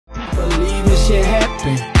shit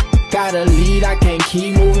happen. Gotta lead, I can't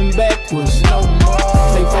keep moving backwards no more.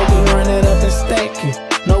 Stay focused, run it up and stack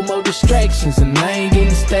it. No more distractions, and I ain't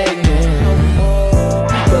getting stagnant no more.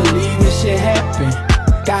 Believe this shit happen.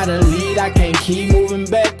 Gotta lead, I can't keep moving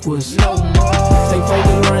backwards no more. Stay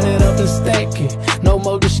focused, run it up and stack it. No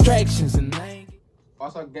more distractions, and I ain't.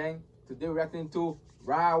 What's up, gang? Today we're reacting to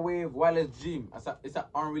Ride Wave Wildest Dream. It's an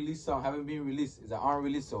unreleased song, haven't been released. It's an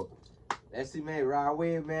unreleased song. Let's see, man. Ride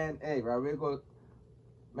Wave, man. Hey, Ride Wave go.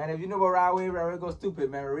 Man, if you know about Ride Wave go stupid,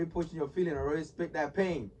 man. Really pushing your feeling, really spit that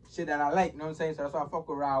pain. Shit that I like, you know what I'm saying? So that's why I fuck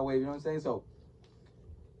with Ride Wave, you know what I'm saying? So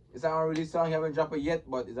it's an unreleased song, he haven't dropped it yet,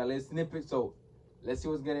 but it's a little snippet, so let's see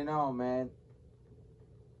what's going on, man.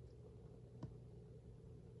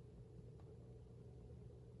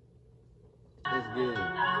 Let's get it.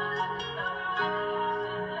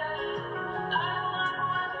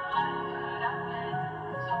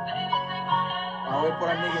 I wait for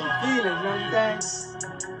that nigga in feelings, you know what I'm saying?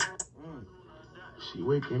 She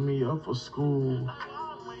waking me up for school,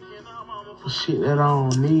 for shit that I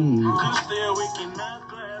don't need.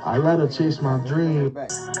 I let her chase my dream.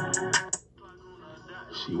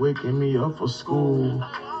 She waking me up for school,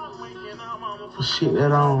 for shit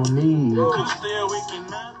that I don't need.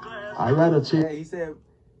 I let her chase. Hey, he said,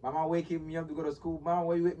 my mom waking me up to go to school. Mama,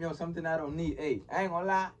 why you wake me up something I don't need? Hey, I ain't gonna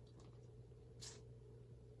lie.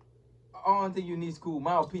 I don't think you need school,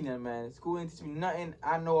 my opinion, man. School ain't teach me nothing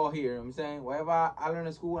I know or hear, you know what I'm saying? Whatever I learned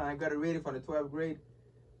in school and I got it ready for the 12th grade,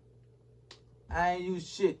 I ain't use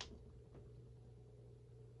shit.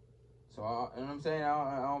 So, you know what I'm saying?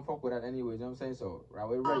 I don't fuck with that anyways, you know what I'm saying? So, right,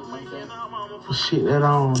 you know what I'm saying? For shit that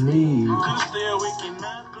I don't need.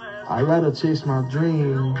 I let her chase my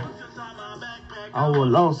dream. I was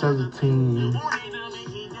lost as a teen.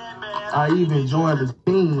 I even joined the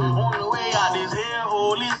team.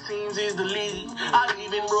 I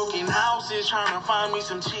even broken houses trying to find me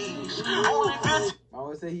some cheese. I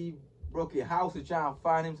always say he broke his house to try and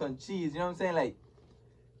find him some cheese. You know what I'm saying? Like,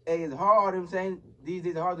 hey, it's hard. You know what I'm saying? These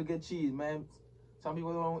days it's hard to get cheese, man. Some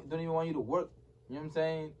people don't even want you to work. You know what I'm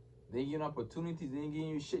saying? They ain't giving opportunities. They ain't giving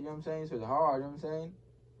you shit. You know what I'm saying? So it's hard. You know what I'm saying?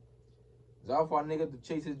 It's hard for a nigga to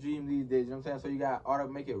chase his dream these days. You know what I'm saying? So you got to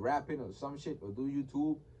make it rapping or some shit or do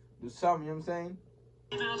YouTube, do something. You know what I'm saying?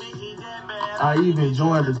 I even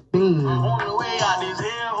joined the team. On the way out this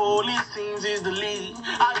hellhole, it seems is the lead.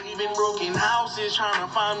 I even broken houses trying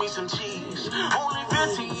to find me some cheese. Only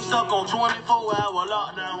 15 stuck on 24-hour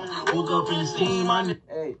lockdown. Woke up in the steam.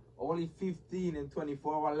 Hey, only 15 and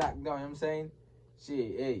 24-hour lockdown. You know what I'm saying?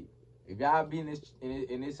 Shit, hey, if y'all be in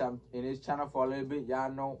this channel for a little bit,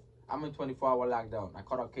 y'all know I'm in 24-hour lockdown. I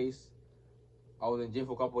caught a case. I was in jail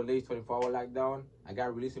for a couple of days. 24-hour lockdown. I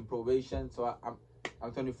got released in probation, so I'm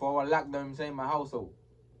 24-hour lockdown, you know what I'm saying, my household.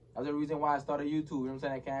 That's the reason why I started YouTube, you know what I'm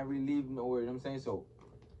saying? I can't really leave nowhere, you know what I'm saying? So,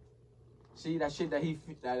 see, that shit that he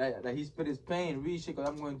spit his pain, real shit, because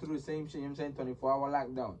I'm going through the same shit, you know what I'm saying? 24-hour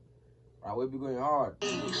lockdown. Right, we'll be going hard.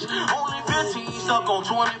 Only 15 stuck on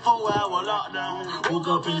 24-hour lockdown. Woke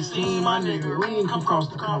up in the steam, my nigga, we ain't come across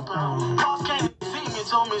the compound. Boss came to see me,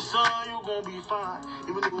 told me, son, you gon' be fine.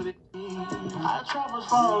 Even with it, I try to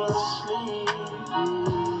fall asleep.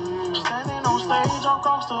 Standing on stage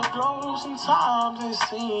across the globe, sometimes it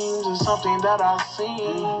seems it's something that I've seen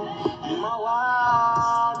in my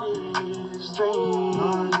wildest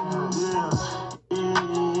dreams.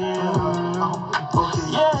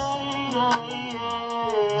 This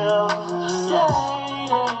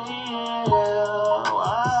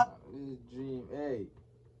dream, hey.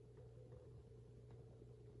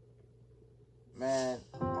 Man.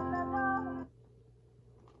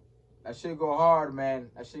 That shit go hard, man.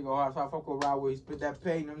 That shit go hard. So I fuck with Ride Wave. He spit that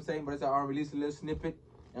pain, you know what I'm saying? But it's an unreleased little snippet. You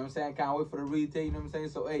know what I'm saying? Can't wait for the retake, you know what I'm saying?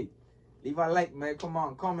 So, hey, leave a like, man. Come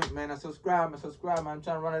on, comment, man. And subscribe, man. I'm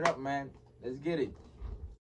trying to run it up, man. Let's get it.